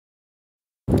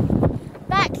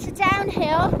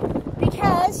downhill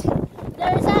because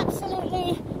there is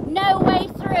absolutely no way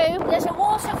through. There's a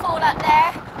waterfall up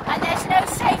there and there's no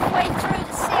safe way through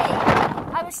the sea.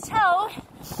 I was told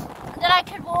that I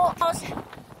could walk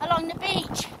along the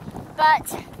beach,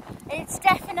 but it's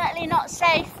definitely not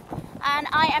safe, and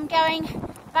I am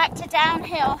going back to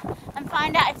downhill and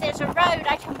find out if there's a road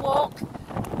I can walk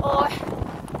or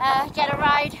get a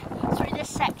ride through this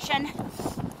section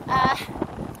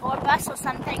or a bus or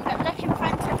something. But look in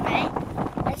front of me,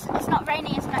 it's not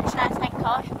raining as much now, thank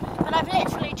God, but I've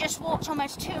literally just walked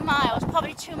almost 2 miles,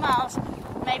 probably 2 miles,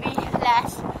 maybe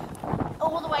less,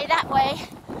 all the way that way,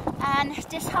 and it's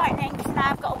disheartening because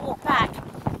now I've got to walk back.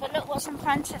 But look what's in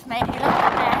front of me, if you look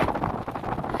up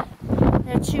there,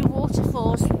 there are 2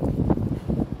 waterfalls.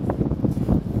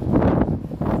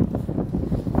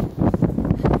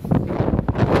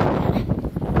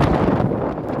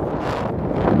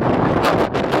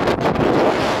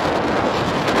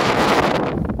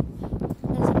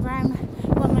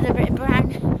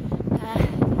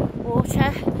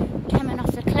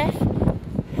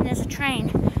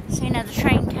 So you know the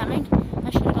train coming. I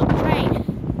should have got the train.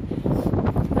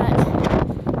 But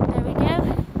there we go.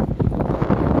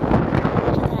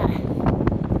 Look at that.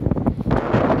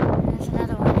 There's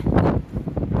another one.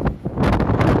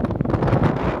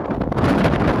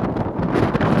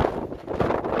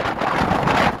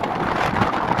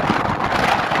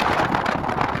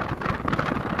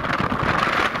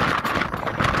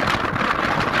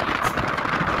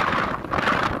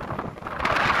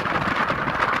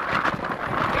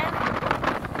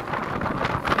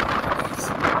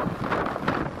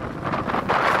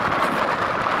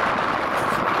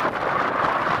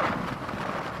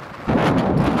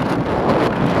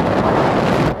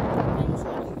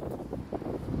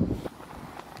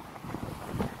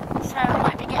 So I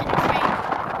might be getting a train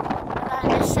around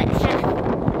this section,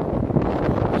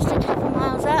 just a couple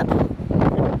miles up.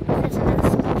 There's another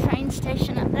small train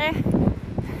station up there.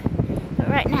 But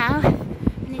right now,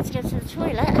 I need to go to the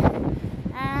toilet,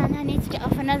 and I need to get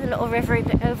off another little rivery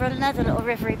bit, over another little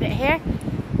rivery bit here,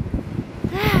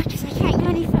 because I can't go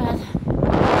any further.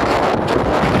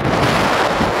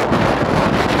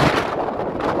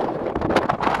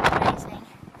 Amazing.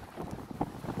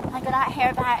 I got out here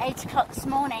about 8 o'clock this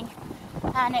morning,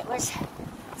 and it was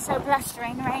so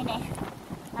blustering and rainy,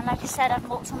 and like I said, I've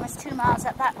walked almost 2 miles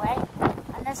up that way,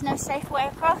 and there's no safe way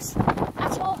across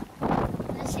at all,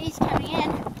 and the sea's coming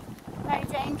in, very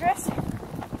dangerous,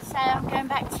 so I'm going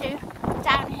back to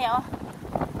downhill.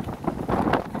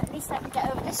 At least I can get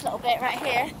over this little bit right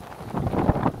here.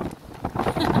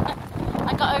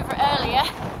 I got over it earlier.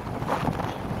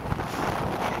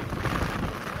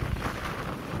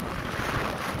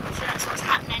 So that's what's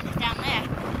happening down there,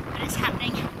 but it's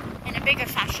happening in a bigger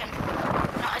fashion,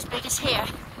 not as big as here.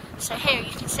 So here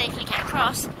you can safely get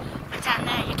across, but down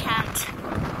there you can't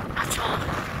at all.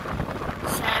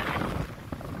 So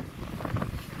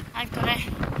I've got to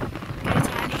go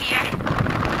down here to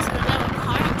the lower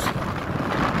part,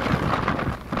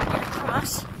 get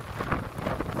across.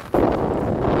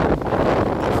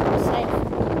 It's safe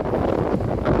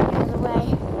the other way.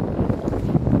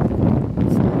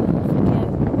 So if we go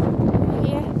over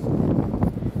here,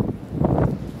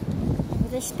 over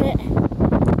this bit.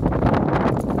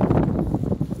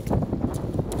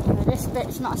 This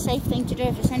bit's not a safe thing to do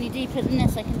if it's any deeper than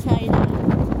this, I can tell you that.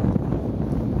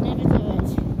 Never do it.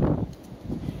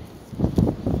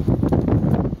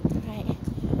 Right, I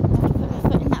have to put my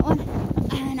foot in that one,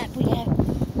 and up we go.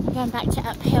 I'm going back to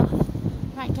uphill.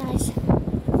 Right guys,